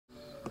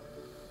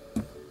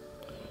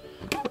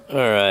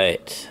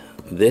Alright,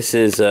 this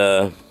is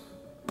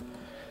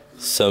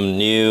some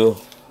new,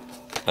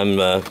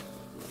 I'm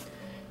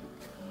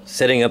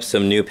setting up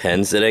some new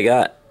pens that I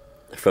got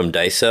from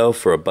Daiso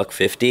for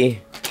 $1.50.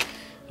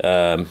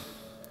 I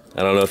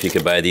don't know if you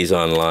could buy these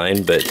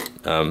online, but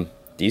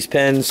these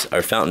pens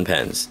are fountain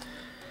pens.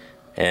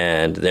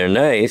 And they're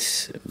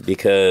nice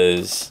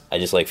because I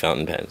just like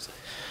fountain pens.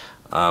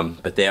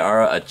 But they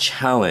are a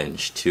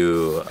challenge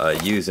to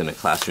use in a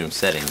classroom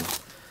setting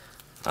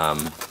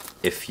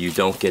if you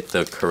don't get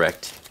the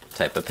correct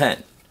type of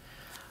pen.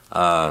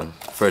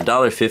 For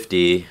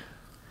 $1.50,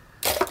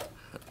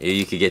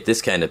 you could get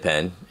this kind of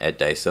pen at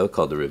Daiso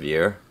called the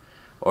Riviere,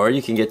 or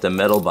you can get the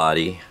metal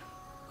body.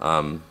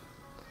 I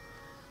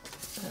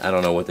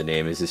don't know what the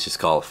name is. It's just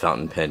called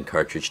fountain pen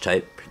cartridge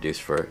type,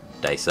 produced for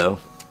Daiso.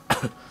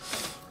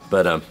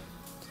 But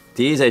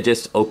these I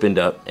just opened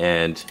up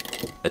and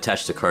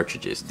attached the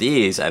cartridges.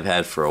 These I've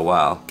had for a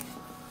while,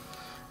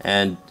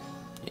 and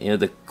you know,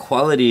 the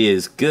quality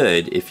is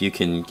good if you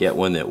can get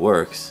one that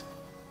works.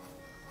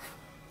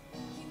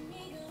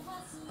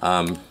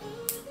 But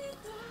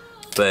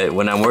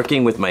when I'm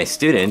working with my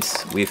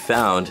students, we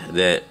found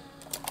that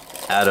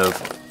out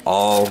of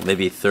all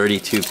maybe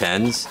 32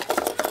 pens,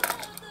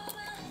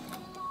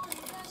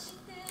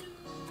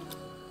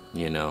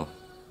 you know,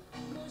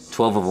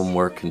 12 of them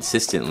work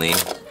consistently,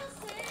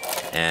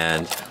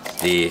 and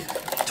the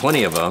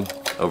 20 of them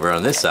over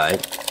on this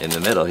side in the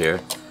middle here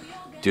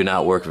do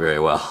not work very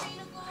well.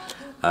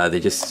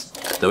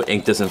 The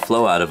ink doesn't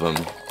flow out of them,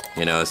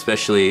 you know,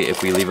 especially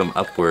if we leave them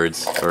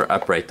upwards or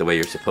upright the way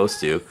you're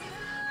supposed to.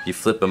 If you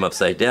flip them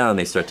upside down,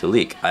 they start to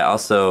leak. I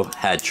also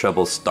had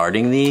trouble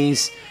starting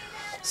these.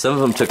 Some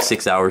of them took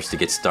 6 hours to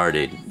get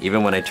started,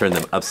 even when I turned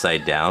them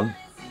upside down.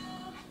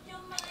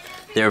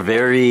 They're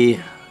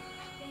very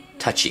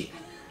touchy.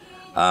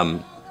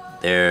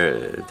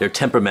 They're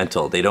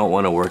temperamental. They don't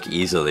want to work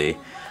easily,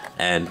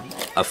 and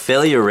a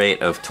failure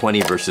rate of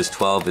 20 versus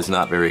 12 is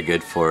not very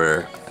good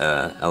for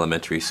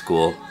elementary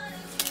school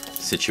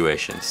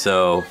situation.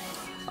 So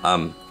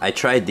I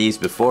tried these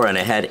before, and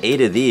I had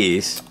 8 of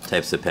these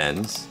types of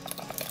pens,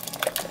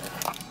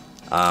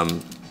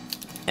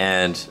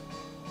 and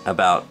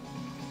about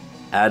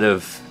out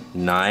of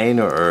 9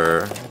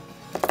 or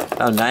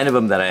about 9 of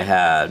them that I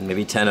had,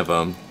 maybe 10 of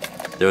them,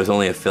 there was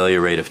only a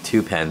failure rate of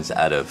 2 pens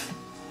out of,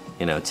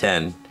 you know,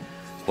 10.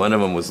 One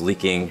of them was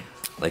leaking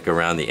like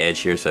around the edge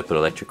here, so I put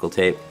electrical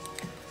tape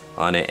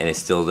on it, and it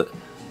still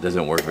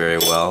doesn't work very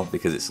well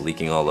because it's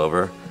leaking all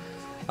over.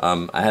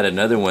 I had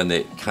another one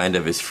that kind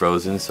of is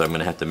frozen, so I'm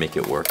gonna have to make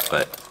it work.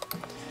 But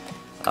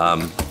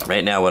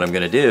right now what I'm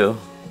gonna do,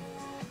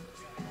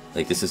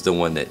 like, this is the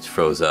one that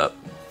froze up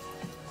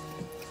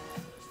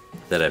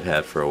that I've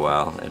had for a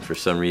while, and for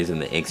some reason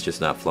the ink's just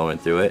not flowing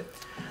through it.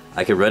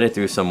 I could run it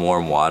through some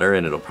warm water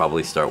and it'll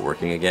probably start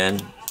working again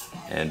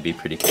and be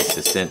pretty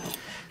consistent.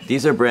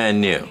 These are brand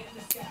new,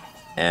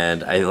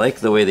 and I like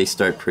the way they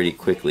start pretty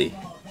quickly.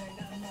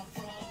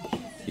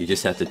 You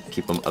just have to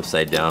keep them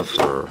upside down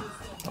for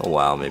a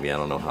while, maybe, I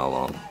don't know how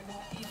long.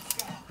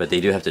 But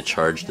they do have to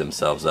charge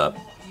themselves up,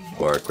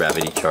 or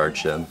gravity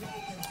charge them.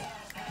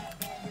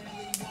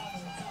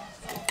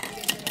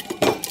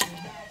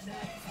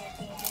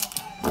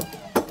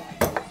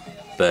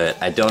 But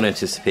I don't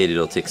anticipate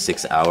it'll take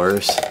 6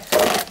 hours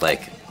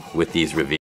like with these reviews.